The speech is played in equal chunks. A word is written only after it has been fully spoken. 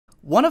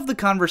One of the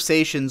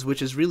conversations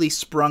which has really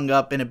sprung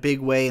up in a big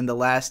way in the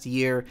last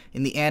year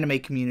in the anime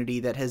community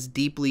that has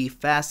deeply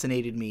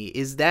fascinated me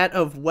is that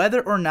of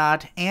whether or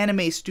not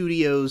anime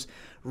studios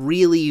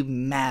really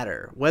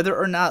matter. Whether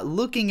or not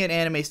looking at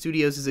anime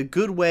studios is a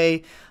good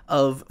way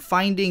of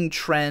finding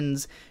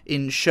trends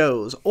in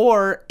shows,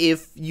 or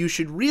if you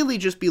should really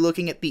just be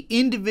looking at the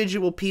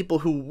individual people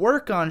who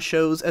work on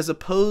shows as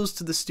opposed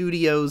to the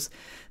studios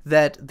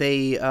that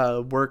they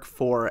work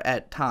for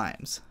at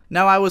times.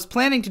 Now, I was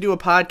planning to do a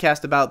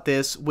podcast about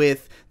this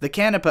with the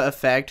Canepa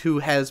Effect, who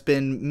has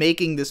been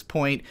making this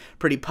point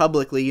pretty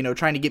publicly,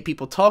 trying to get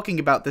people talking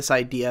about this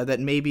idea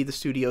that maybe the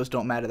studios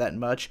don't matter that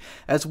much,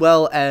 as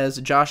well as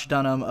Josh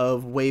Dunham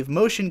of Wave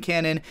Motion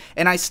Canon,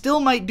 and I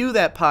still might do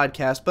that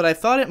podcast, but I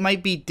thought it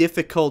might be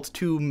difficult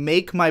to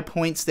make my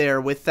points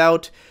there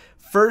without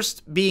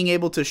first being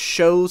able to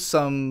show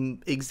some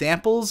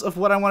examples of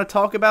what I want to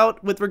talk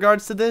about with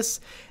regards to this,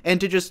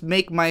 and to just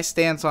make my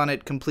stance on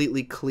it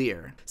completely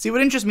clear. See, what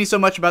interests me so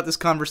much about this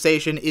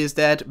conversation is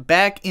that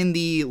back in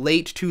the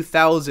late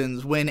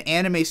 2000s, when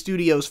anime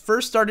studios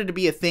first started to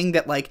be a thing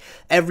that,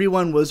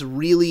 everyone was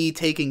really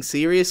taking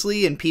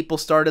seriously, and people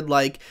started,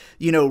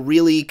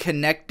 really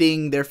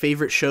connecting their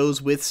favorite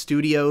shows with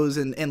studios,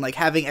 and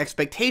having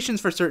expectations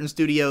for certain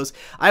studios,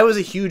 I was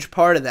a huge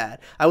part of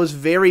that. I was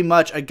very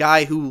much a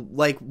guy who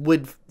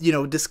would,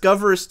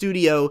 discover a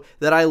studio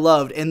that I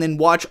loved and then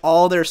watch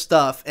all their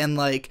stuff and,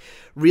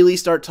 really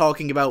start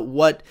talking about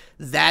what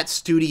that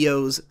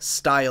studio's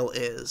style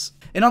is.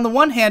 And on the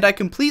one hand, I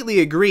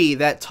completely agree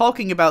that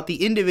talking about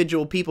the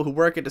individual people who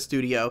work at a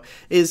studio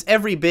is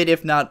every bit,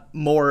 if not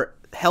more,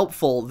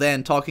 helpful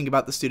than talking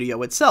about the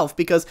studio itself,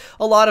 because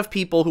a lot of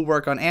people who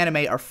work on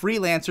anime are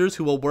freelancers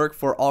who will work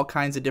for all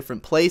kinds of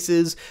different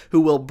places,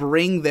 who will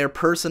bring their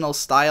personal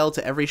style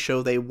to every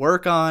show they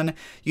work on,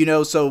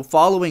 so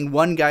following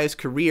one guy's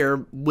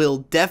career will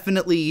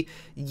definitely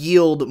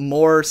yield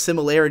more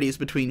similarities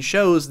between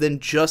shows than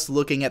just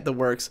looking at the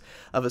works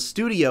of a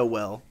studio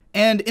will.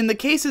 And in the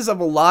cases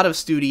of a lot of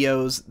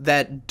studios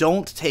that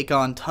don't take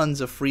on tons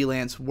of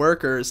freelance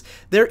workers,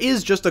 there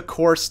is just a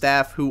core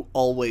staff who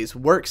always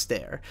works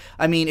there.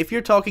 I mean, if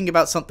you're talking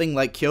about something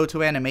like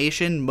Kyoto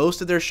Animation, most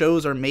of their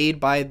shows are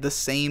made by the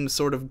same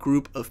sort of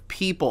group of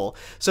people.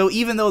 So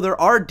even though there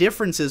are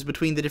differences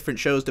between the different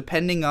shows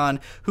depending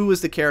on who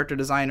was the character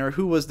designer,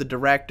 who was the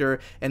director,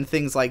 and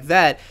things like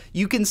that,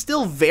 you can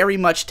still very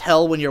much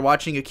tell when you're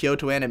watching a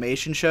Kyoto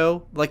Animation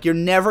show. You're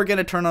never going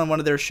to turn on one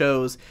of their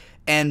shows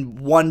and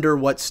wonder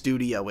what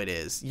studio it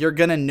is. You're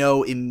gonna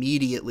know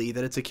immediately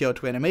that it's a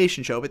Kyoto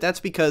Animation show, but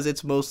that's because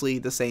it's mostly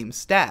the same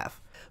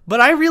staff.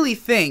 But I really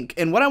think,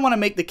 and what I want to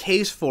make the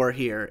case for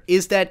here,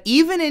 is that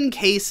even in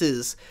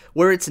cases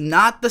where it's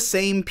not the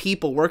same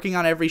people working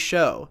on every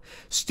show,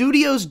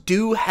 studios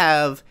do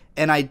have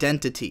an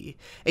identity,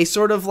 a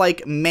sort of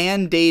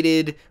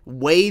mandated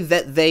way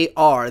that they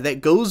are,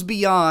 that goes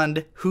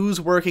beyond who's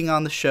working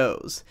on the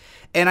shows.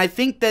 And I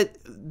think that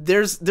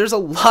there's a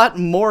lot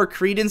more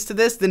credence to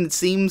this than it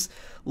seems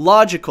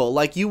logical.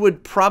 You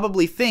would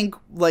probably think,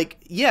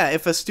 yeah,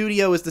 if a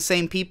studio is the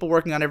same people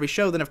working on every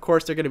show, then of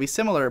course they're going to be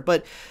similar.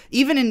 But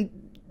even in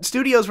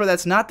studios where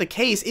that's not the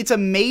case, it's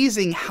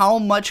amazing how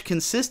much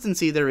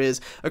consistency there is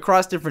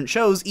across different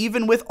shows,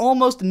 even with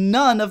almost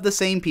none of the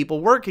same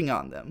people working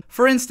on them.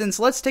 For instance,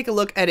 let's take a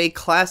look at a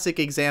classic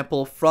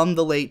example from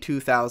the late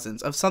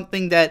 2000s of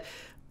something that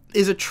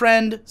is a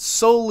trend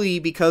solely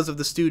because of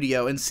the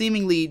studio and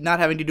seemingly not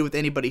having to do with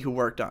anybody who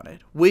worked on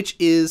it, which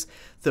is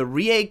the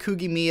Rie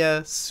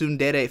Kugimiya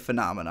tsundere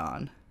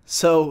phenomenon.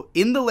 So,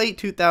 in the late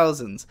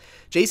 2000s,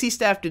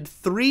 j.c.staff did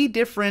 3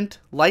 different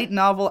light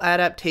novel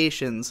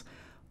adaptations,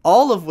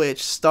 all of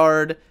which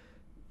starred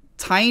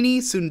tiny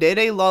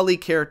tsundere lolly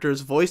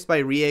characters voiced by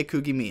Rie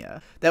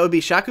Kugimiya. That would be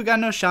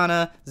Shakugan no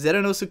Shana,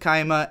 Zero no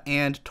Tsukaima,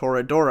 and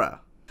Toradora.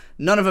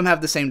 None of them have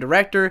the same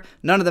director,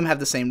 none of them have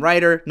the same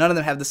writer, none of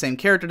them have the same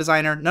character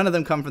designer, none of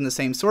them come from the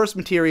same source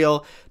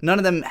material, none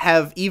of them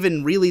have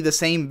even really the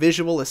same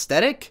visual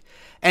aesthetic,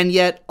 and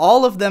yet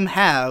all of them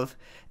have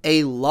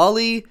a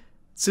lolly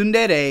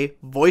tsundere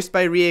voiced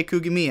by Rie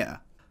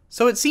Kugimiya.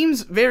 So it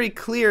seems very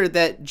clear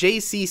that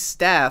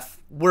j.c.staff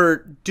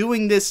were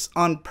doing this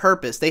on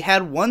purpose. They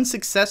had one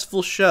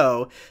successful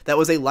show that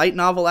was a light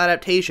novel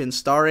adaptation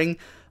starring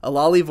a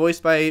lolly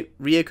voiced by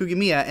Rie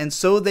Kugimiya, and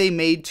so they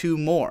made 2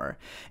 more.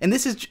 And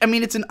this is,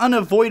 it's an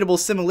unavoidable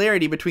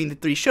similarity between the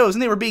 3 shows,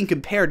 and they were being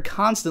compared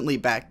constantly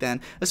back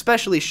then,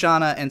 especially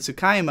Shana and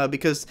Tsukaima,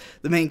 because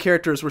the main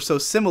characters were so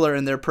similar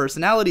in their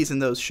personalities in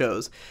those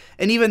shows.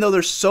 And even though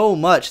there's so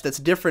much that's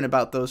different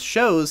about those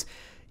shows,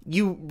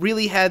 you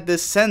really had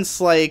this sense,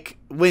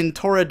 when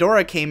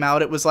Toradora came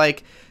out, it was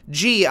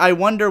gee, I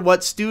wonder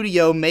what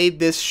studio made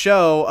this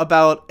show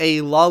about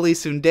a lolly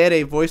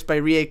tsundere voiced by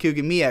Rie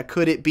Kugimiya.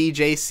 Could it be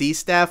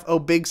j.c.staff? Oh,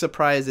 big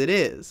surprise it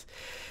is.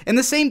 And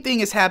the same thing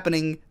is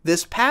happening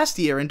this past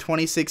year in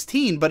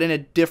 2016, but in a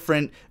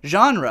different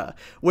genre,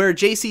 where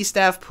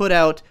j.c.staff put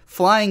out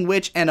Flying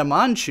Witch and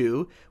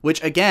Amanchu,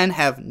 which again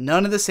have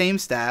none of the same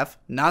staff,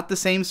 not the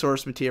same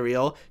source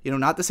material,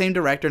 not the same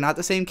director, not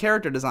the same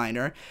character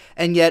designer,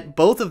 and yet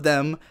both of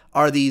them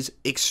are these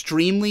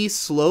extremely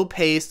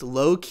slow-paced,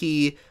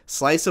 low-key,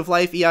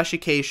 slice-of-life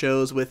Iyashikei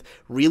shows with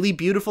really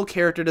beautiful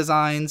character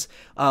designs,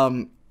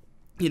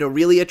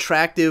 really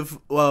attractive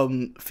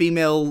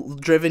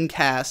female-driven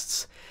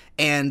casts,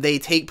 and they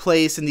take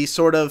place in these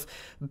sort of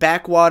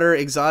backwater,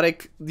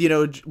 exotic,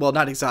 well,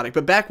 not exotic,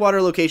 but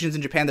backwater locations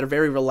in Japan that are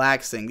very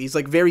relaxing. These,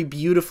 like, very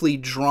beautifully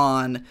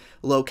drawn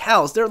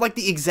locales. They're, like,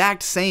 the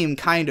exact same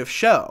kind of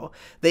show.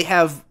 They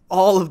have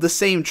all of the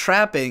same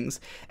trappings,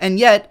 and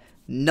yet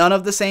none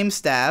of the same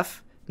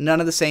staff, none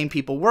of the same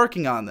people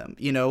working on them.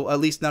 At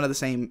least none of the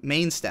same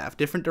main staff.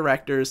 Different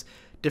directors,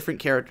 different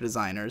character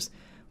designers.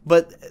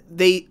 But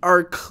they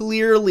are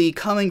clearly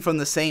coming from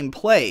the same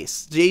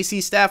place.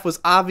 j.c.staff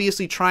was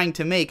obviously trying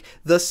to make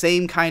the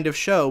same kind of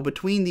show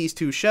between these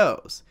two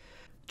shows.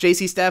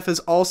 j.c.staff has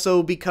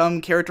also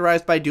become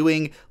characterized by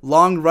doing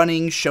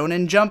long-running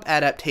Shonen Jump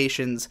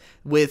adaptations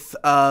with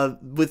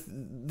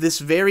this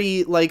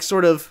very, like,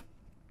 sort of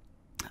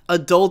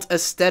adult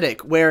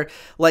aesthetic, where,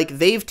 like,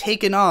 they've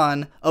taken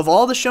on, of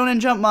all the Shonen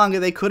Jump manga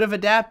they could have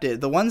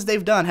adapted, the ones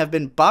they've done have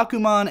been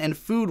Bakuman and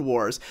Food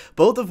Wars,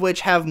 both of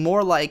which have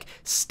more, like,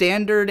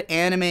 standard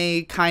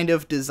anime kind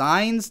of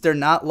designs. They're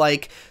not,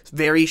 like,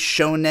 very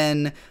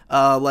shonen,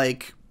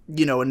 like, a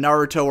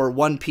Naruto or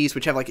One Piece,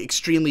 which have, like,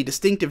 extremely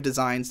distinctive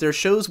designs. They're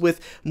shows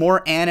with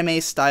more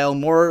anime style,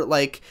 more,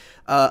 like,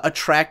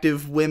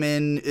 attractive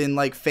women in,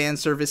 like, fan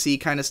servicey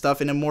kind of stuff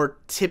in a more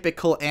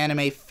typical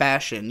anime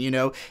fashion,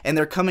 and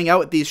they're coming out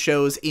with these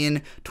shows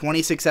in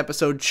 26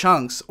 episode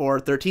chunks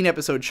or 13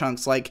 episode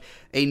chunks like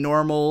a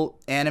normal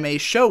anime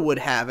show would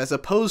have, as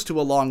opposed to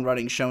a long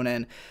running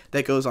shonen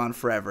that goes on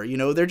forever.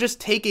 They're just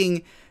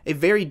taking a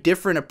very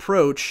different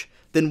approach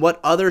than what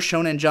other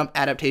Shonen Jump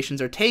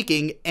adaptations are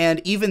taking, and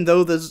even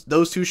though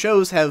those two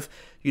shows have,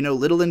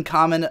 little in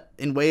common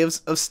in way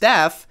of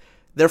staff,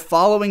 they're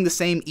following the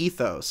same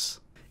ethos.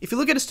 If you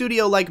look at a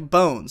studio like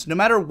Bones, no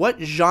matter what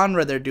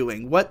genre they're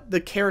doing, what the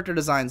character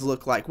designs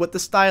look like, what the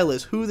style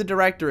is, who the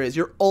director is,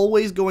 you're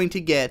always going to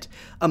get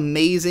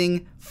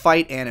amazing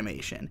fight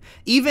animation.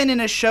 Even in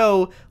a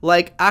show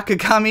like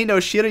Akagami no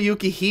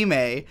Shirayuki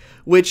Hime,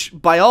 which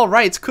by all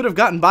rights could have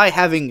gotten by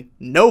having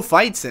no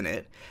fights in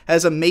it,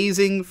 has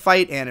amazing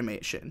fight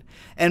animation.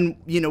 And,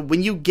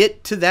 when you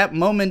get to that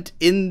moment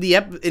in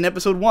in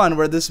episode 1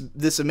 where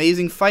this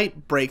amazing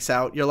fight breaks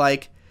out, you're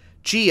like,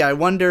 gee, I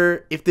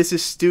wonder if this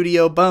is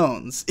Studio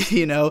Bones,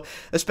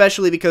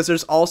 especially because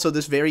there's also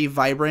this very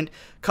vibrant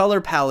color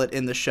palette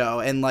in the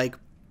show, and, like,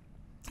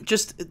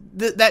 just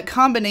that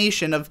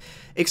combination of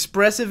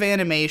expressive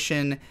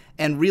animation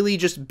and really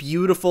just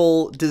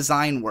beautiful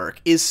design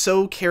work is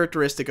so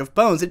characteristic of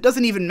Bones. It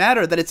doesn't even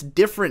matter that it's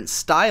different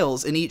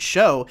styles in each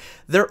show.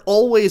 They're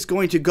always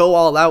going to go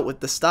all out with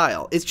the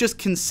style. It's just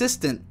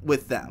consistent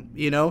with them,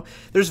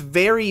 There's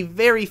very,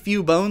 very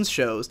few Bones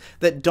shows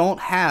that don't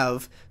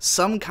have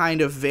some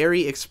kind of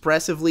very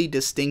expressively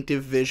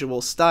distinctive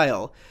visual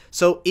style.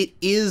 So it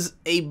is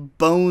a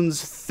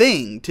Bones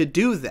thing to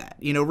do that,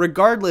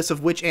 regardless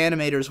of which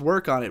animators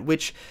work on it,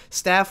 which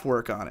staff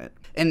work on it.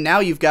 And now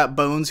you've got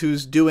Bones,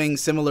 who's doing,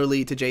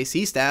 similarly to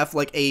j.c.staff,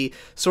 like a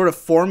sort of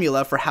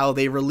formula for how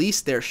they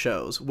release their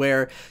shows,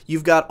 where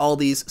you've got all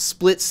these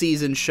split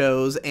season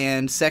shows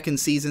and second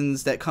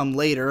seasons that come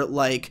later,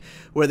 like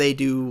where they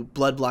do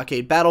Blood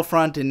Blockade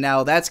Battlefront, and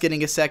now that's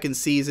getting a second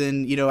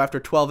season. After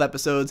 12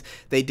 episodes,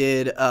 they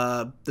did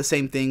the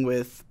same thing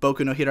with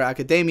Boku no Hero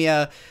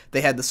Academia.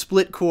 They had the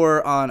split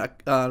core on,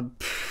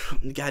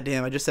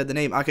 goddamn, I just said the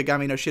name,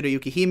 Akagami no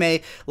Shirayuki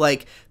Hime.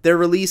 Like, they're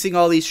releasing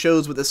all these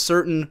shows with a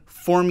certain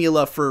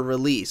formula for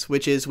release,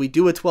 which is we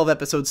do a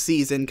 12-episode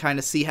season, kind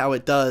of see how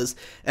it does,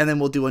 and then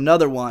we'll do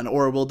another one,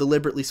 or we'll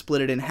deliberately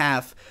split it in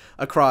half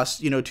across,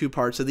 2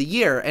 parts of the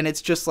year. And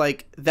it's just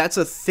like, that's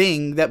a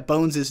thing that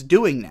Bones is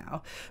doing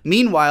now.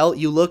 Meanwhile,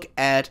 you look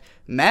at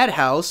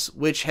Madhouse,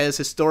 which has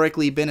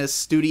historically been a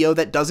studio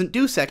that doesn't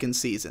do second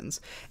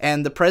seasons.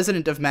 And the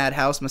president of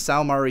Madhouse,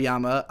 Masao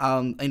Maruyama,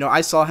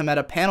 I saw him at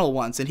a panel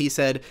once, and he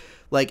said,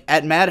 like,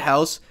 at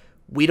Madhouse,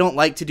 we don't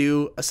like to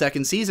do a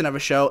second season of a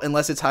show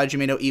unless it's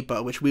Hajime no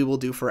Ippo, which we will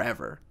do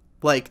forever.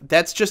 Like,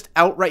 that's just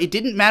outright. It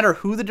didn't matter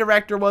who the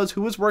director was,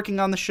 who was working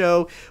on the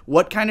show,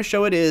 what kind of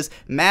show it is.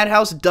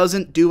 Madhouse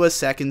doesn't do a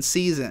second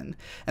season.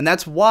 And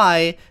that's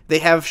why they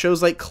have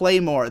shows like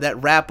Claymore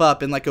that wrap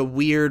up in, like, a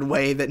weird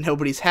way that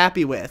nobody's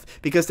happy with,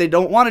 because they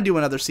don't want to do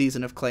another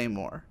season of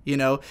Claymore.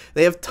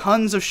 They have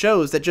tons of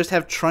shows that just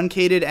have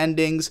truncated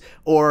endings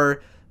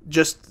or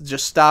just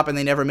stop and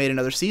they never made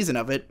another season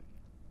of it.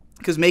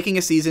 Because making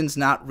a season's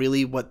not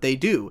really what they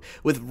do,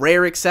 with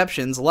rare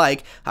exceptions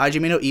like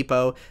Hajime no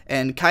Ippo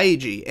and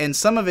Kaiji. And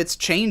some of it's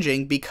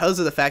changing because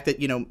of the fact that,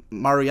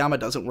 Maruyama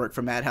doesn't work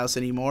for Madhouse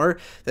anymore.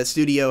 That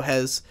studio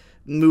has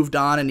moved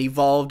on and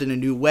evolved in a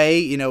new way.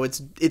 You know,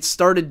 it's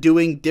started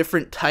doing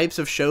different types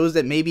of shows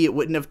that maybe it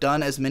wouldn't have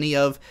done as many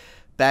of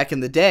back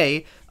in the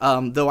day,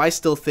 though I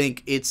still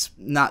think it's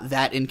not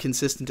that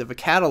inconsistent of a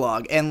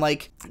catalog. And,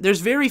 like,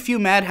 there's very few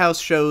Madhouse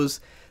shows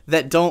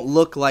that don't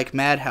look like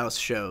Madhouse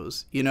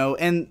shows, you know?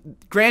 And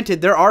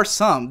granted, there are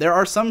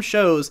some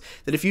shows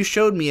that if you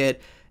showed me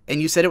it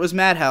and you said it was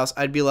Madhouse,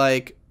 I'd be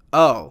like,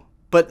 oh.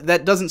 But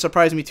that doesn't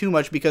surprise me too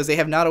much because they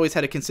have not always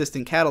had a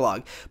consistent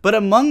catalog. But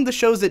among the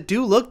shows that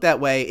do look that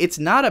way, it's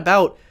not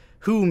about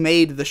who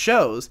made the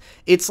shows.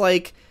 It's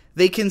like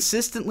they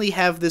consistently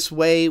have this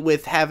way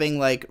with having,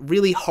 like,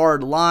 really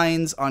hard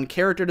lines on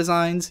character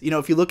designs. You know,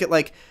 if you look at,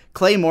 like,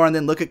 Claymore and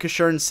then look at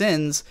Kashurn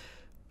Sins,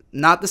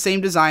 not the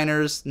same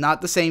designers,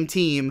 not the same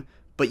team,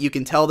 but you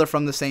can tell they're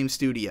from the same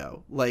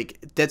studio. Like,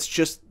 that's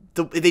just,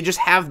 they just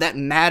have that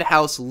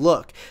Madhouse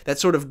look, that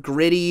sort of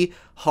gritty,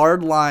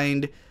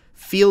 hard-lined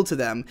feel to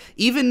them.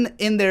 Even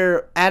in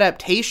their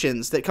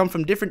adaptations that come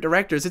from different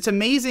directors, it's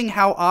amazing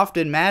how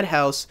often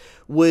Madhouse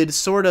would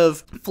sort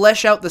of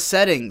flesh out the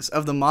settings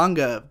of the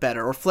manga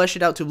better, or flesh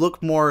it out to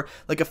look more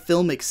like a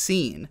filmic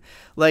scene.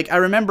 Like, I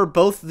remember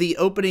both the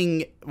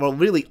opening, well,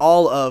 really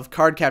all of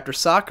Cardcaptor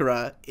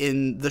Sakura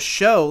in the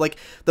show. Like,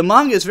 the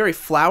manga is very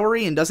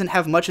flowery and doesn't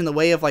have much in the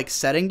way of, like,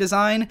 setting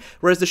design,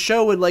 whereas the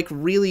show would, like,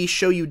 really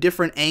show you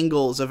different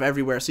angles of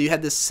everywhere. So you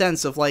had this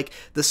sense of, like,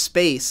 the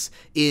space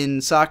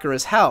in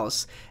Sakura's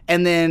house.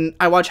 And then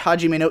I watch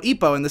Hajime no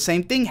Ippo, and the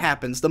same thing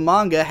happens. The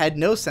manga had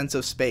no sense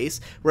of space,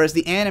 whereas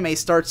the anime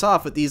starts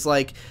off with these,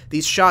 like,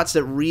 these shots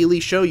that really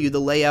show you the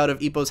layout of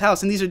Ippo's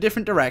house. And these are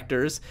different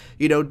directors,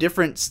 you know,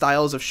 different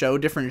styles of show,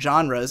 different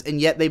genres,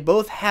 and yet they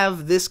both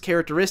have this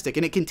characteristic,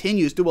 and it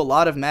continues through a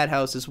lot of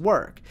Madhouse's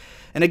work.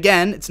 And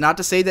again, it's not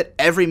to say that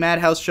every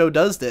Madhouse show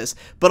does this,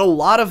 but a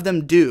lot of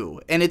them do,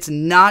 and it's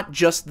not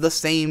just the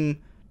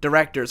same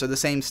directors or the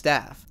same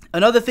staff.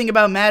 Another thing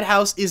about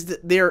Madhouse is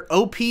that their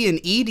OP and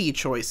ED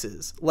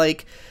choices.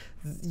 Like,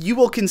 you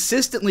will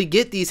consistently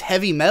get these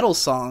heavy metal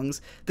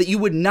songs that you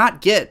would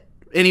not get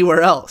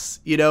anywhere else,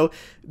 you know?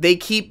 They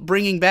keep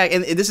bringing back,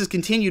 and this is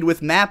continued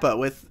with MAPPA,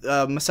 with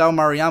Masao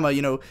Maruyama,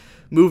 you know,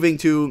 moving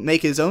to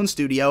make his own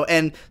studio,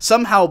 and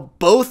somehow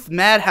both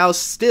Madhouse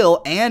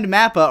still and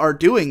MAPPA are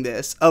doing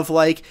this, of,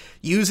 like,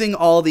 using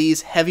all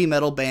these heavy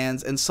metal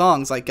bands and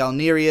songs like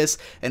Galnerius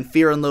and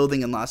Fear and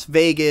Loathing in Las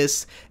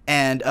Vegas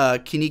and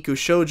Kiniku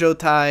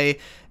Shoujotai,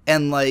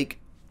 and, like,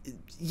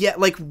 yeah,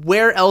 like,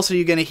 where else are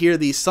you going to hear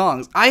these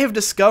songs? I have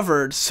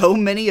discovered so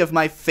many of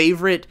my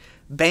favorite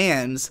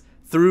bands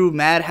through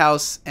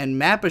Madhouse and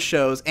MAPPA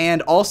shows,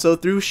 and also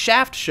through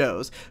Shaft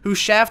shows, who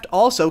Shaft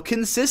also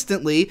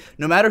consistently,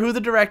 no matter who the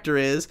director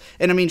is,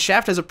 and I mean,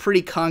 Shaft has a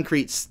pretty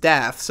concrete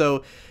staff,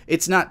 so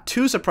it's not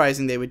too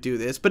surprising they would do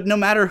this, but no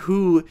matter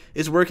who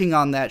is working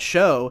on that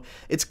show,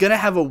 it's gonna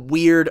have a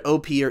weird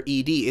OP or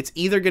ED. It's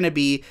either gonna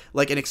be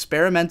like an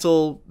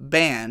experimental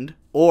band,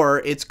 or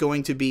it's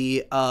going to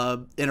be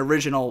an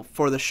original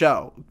for the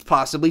show,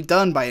 possibly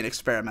done by an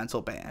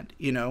experimental band,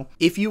 you know?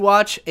 If you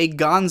watch a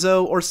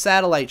Gonzo or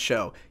Satellite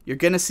show, you're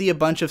going to see a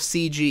bunch of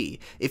CG.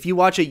 If you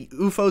watch a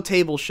UFO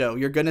table show,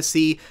 you're going to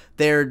see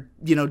their,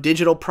 you know,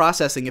 digital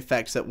processing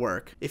effects at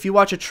work. If you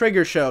watch a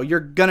Trigger show,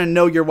 you're going to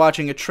know you're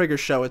watching a Trigger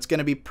show. It's going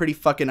to be pretty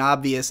fucking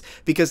obvious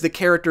because the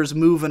characters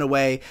move in a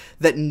way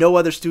that no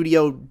other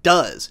studio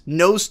does.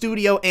 No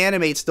studio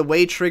animates the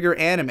way Trigger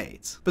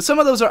animates. But some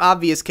of those are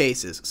obvious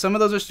cases. Some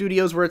of those are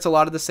studios where it's a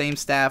lot of the same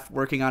staff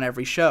working on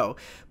every show.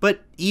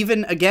 But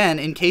even, again,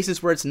 in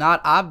cases where it's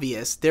not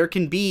obvious, there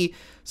can be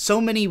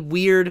so many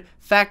weird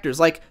factors.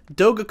 Like,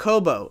 Doga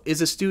Kobo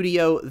is a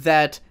studio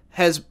that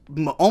has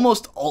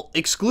almost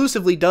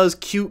exclusively does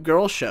cute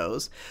girl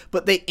shows,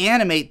 but they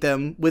animate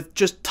them with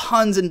just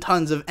tons and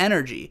tons of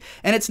energy.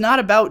 And it's not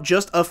about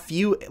just a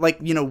few, like,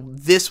 you know,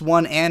 this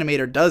one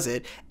animator does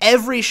it.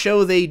 Every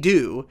show they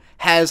do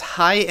has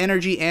high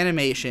energy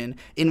animation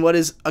in what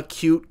is a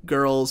cute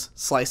girl's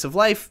slice of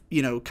life,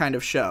 you know, kind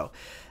of show.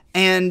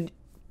 And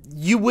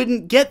you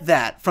wouldn't get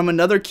that from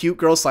another cute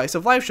girl slice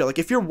of life show. Like,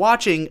 if you're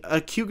watching a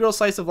cute girl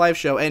slice of life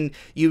show and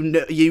you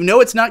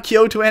know it's not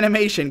Kyoto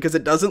Animation because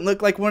it doesn't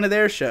look like one of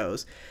their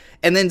shows,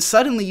 and then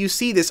suddenly you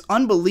see this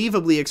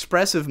unbelievably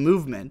expressive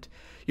movement,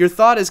 your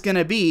thought is going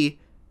to be,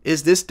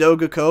 is this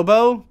Doga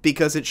Kobo?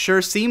 Because it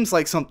sure seems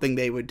like something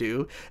they would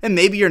do. And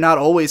maybe you're not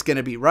always going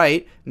to be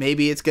right.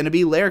 Maybe it's going to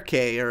be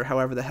Lerke, or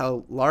however the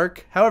hell,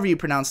 Lark, however you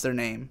pronounce their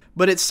name.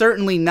 But it's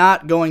certainly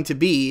not going to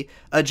be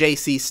a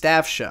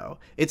j.c.staff show.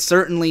 It's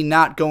certainly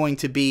not going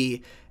to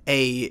be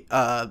a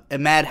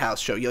Madhouse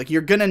show.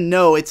 You're gonna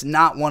know it's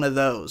not one of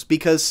those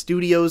because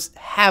studios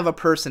have a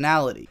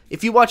personality.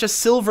 If you watch a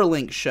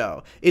Silverlink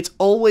show, it's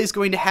always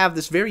going to have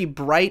this very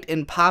bright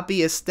and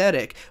poppy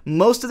aesthetic.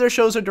 Most of their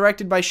shows are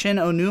directed by Shin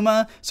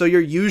Onuma, so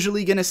you're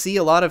usually gonna see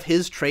a lot of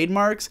his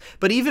trademarks,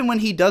 but even when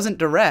he doesn't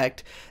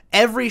direct,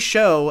 every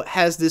show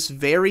has this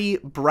very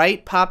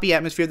bright, poppy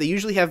atmosphere. They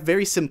usually have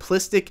very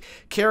simplistic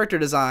character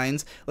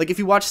designs. Like, if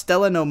you watch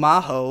Stella no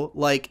Maho,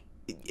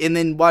 and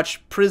then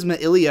watch Prisma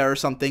Ilia or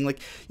something, like,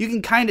 you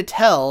can kind of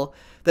tell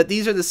that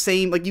these are the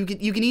same, like you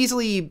can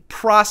easily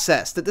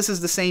process that this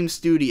is the same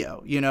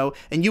studio, you know,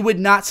 and you would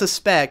not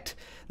suspect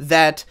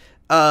that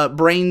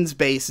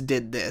Brainspace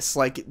did this.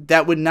 Like,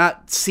 that would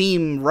not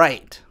seem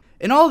right.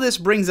 And all this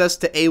brings us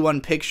to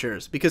A1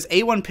 Pictures, because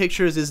A1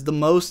 Pictures is the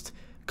most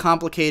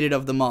complicated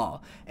of them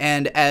all.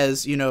 And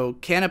as, you know,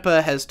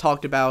 Canepa has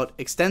talked about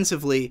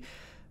extensively,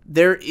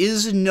 there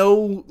is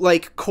no,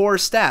 like, core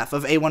staff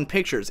of A1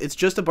 Pictures. It's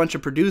just a bunch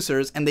of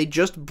producers, and they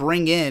just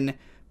bring in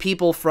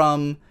people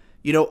from,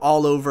 you know,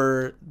 all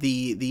over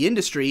the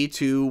industry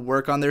to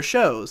work on their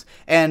shows.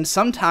 And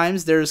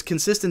sometimes there's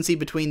consistency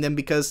between them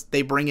because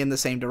they bring in the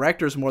same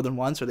directors more than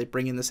once, or they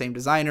bring in the same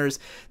designers,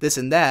 this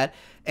and that.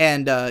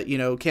 And, you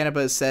know, Canepa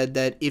has said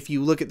that if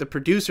you look at the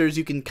producers,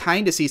 you can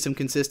kind of see some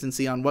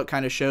consistency on what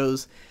kind of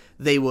shows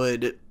they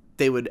would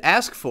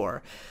ask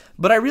for.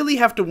 But I really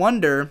have to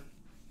wonder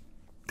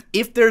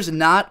if there's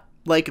not,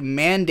 like,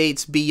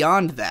 mandates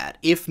beyond that.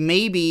 If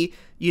maybe,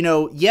 you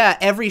know, yeah,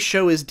 every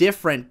show is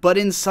different, but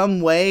in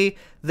some way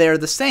they're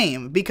the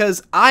same.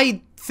 Because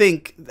I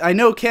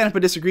know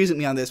Canepa disagrees with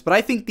me on this, but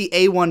I think the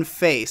A1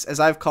 face, as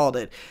I've called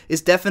it,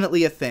 is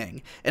definitely a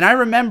thing. And I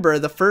remember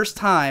the first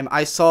time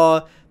I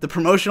saw the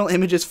promotional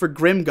images for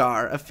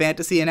Grimgar of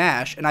Fantasy and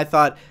Ash, and I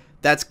thought,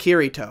 that's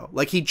Kirito.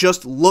 Like, he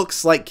just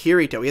looks like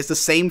Kirito. He has the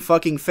same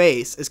fucking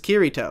face as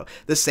Kirito.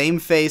 The same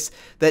face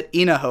that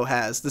Inaho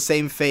has. The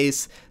same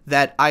face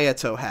that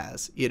Ayato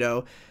has, you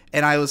know?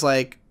 And I was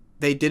like,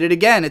 they did it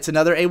again. It's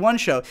another A1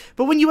 show.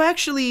 But when you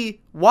actually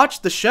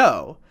watch the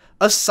show,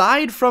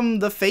 aside from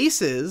the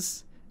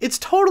faces, it's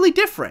totally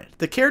different.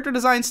 The character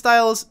design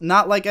style is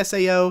not like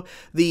SAO.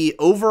 The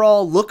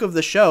overall look of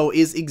the show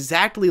is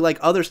exactly like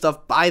other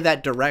stuff by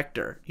that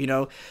director. You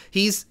know,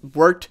 he's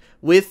worked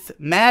with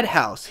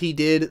Madhouse. He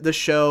did the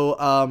show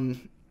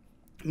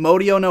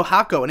Morio no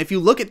Hako, and if you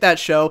look at that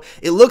show,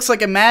 it looks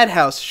like a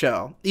Madhouse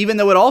show, even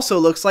though it also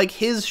looks like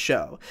his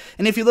show.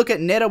 And if you look at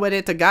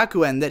Nerawereta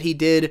Gakuen that he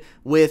did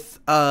with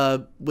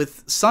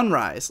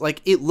Sunrise,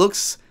 like, it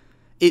looks,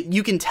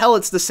 you can tell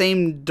it's the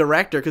same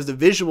director because the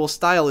visual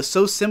style is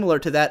so similar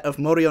to that of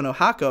Morio no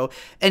Hako,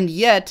 and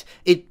yet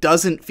it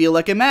doesn't feel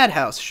like a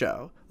Madhouse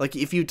show. Like,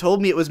 if you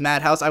told me it was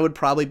Madhouse, I would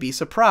probably be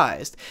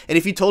surprised. And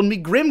if you told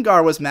me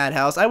Grimgar was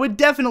Madhouse, I would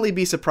definitely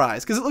be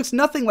surprised, because it looks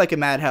nothing like a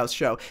Madhouse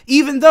show.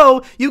 Even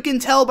though you can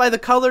tell by the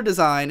color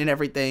design and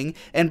everything,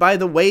 and by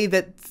the way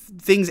that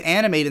things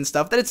animate and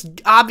stuff, that it's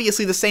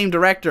obviously the same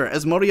director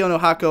as Morio no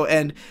Hako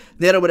and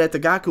Nerawereta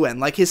Gakuen.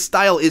 Like, his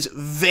style is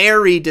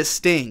very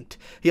distinct.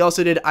 He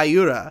also did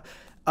Ayura.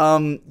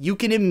 You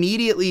can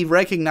immediately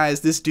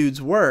recognize this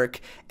dude's work,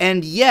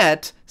 and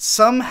yet,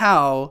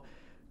 somehow,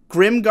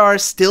 Grimgar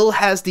still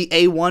has the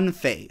A1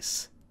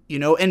 face, you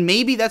know, and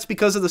maybe that's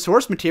because of the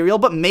source material,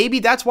 but maybe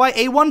that's why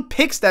A1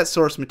 picks that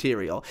source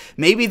material.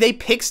 Maybe they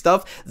pick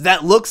stuff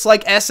that looks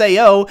like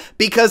SAO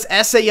because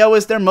SAO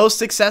is their most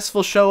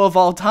successful show of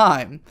all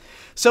time.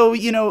 So,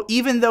 you know,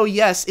 even though,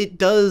 yes, it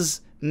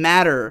does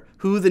matter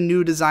who the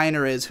new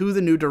designer is, who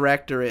the new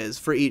director is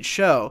for each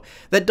show,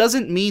 that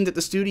doesn't mean that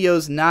the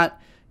studio's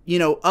not, you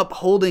know,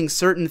 upholding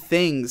certain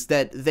things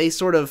that they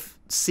sort of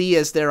see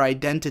as their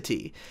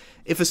identity.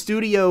 If a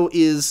studio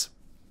is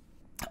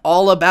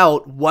all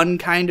about one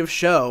kind of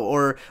show,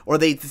 or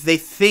they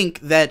think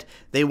that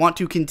they want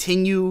to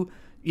continue,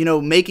 you know,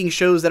 making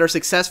shows that are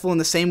successful in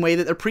the same way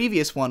that their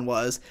previous one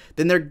was,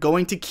 then they're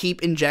going to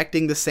keep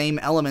injecting the same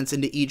elements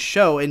into each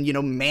show and, you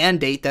know,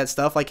 mandate that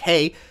stuff. Like,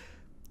 hey,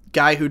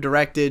 guy who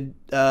directed,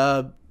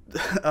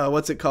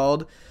 what's it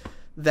called?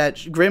 That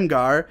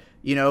Grimgar,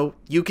 you know,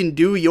 you can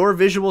do your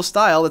visual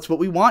style. That's what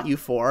we want you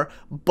for,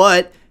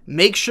 but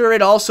make sure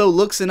it also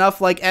looks enough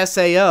like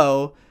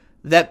SAO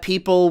that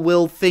people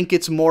will think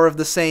it's more of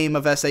the same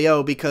of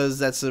SAO because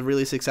that's a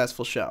really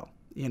successful show,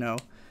 you know?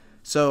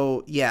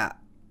 So, yeah,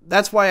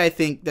 that's why I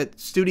think that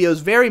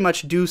studios very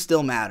much do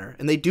still matter,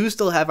 and they do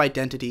still have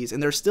identities,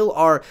 and there still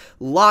are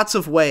lots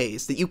of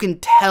ways that you can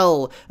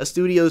tell a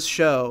studio's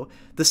show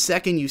the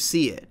second you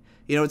see it.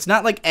 You know, it's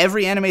not like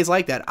every anime is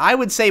like that. I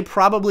would say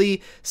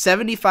probably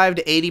 75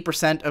 to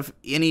 80% of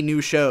any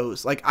new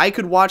shows, like, I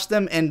could watch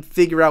them and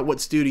figure out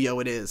what studio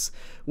it is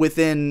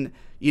within,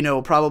 you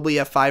know, probably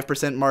a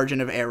 5%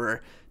 margin of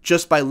error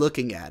just by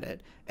looking at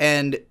it.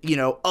 And, you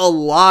know, a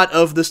lot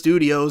of the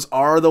studios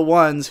are the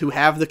ones who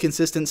have the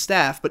consistent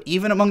staff, but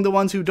even among the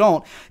ones who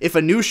don't, if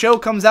a new show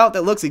comes out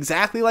that looks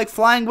exactly like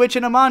Flying Witch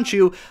and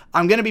Amanchu,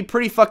 I'm gonna be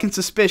pretty fucking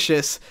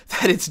suspicious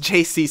that it's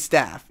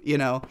j.c.staff, you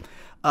know?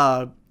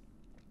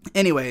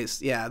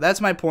 Anyways, yeah,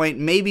 that's my point.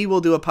 Maybe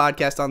we'll do a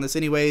podcast on this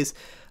anyways.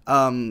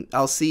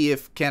 I'll see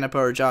if Canepa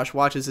or Josh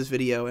watches this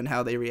video and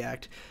how they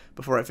react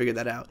before I figure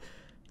that out.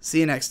 See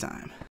you next time.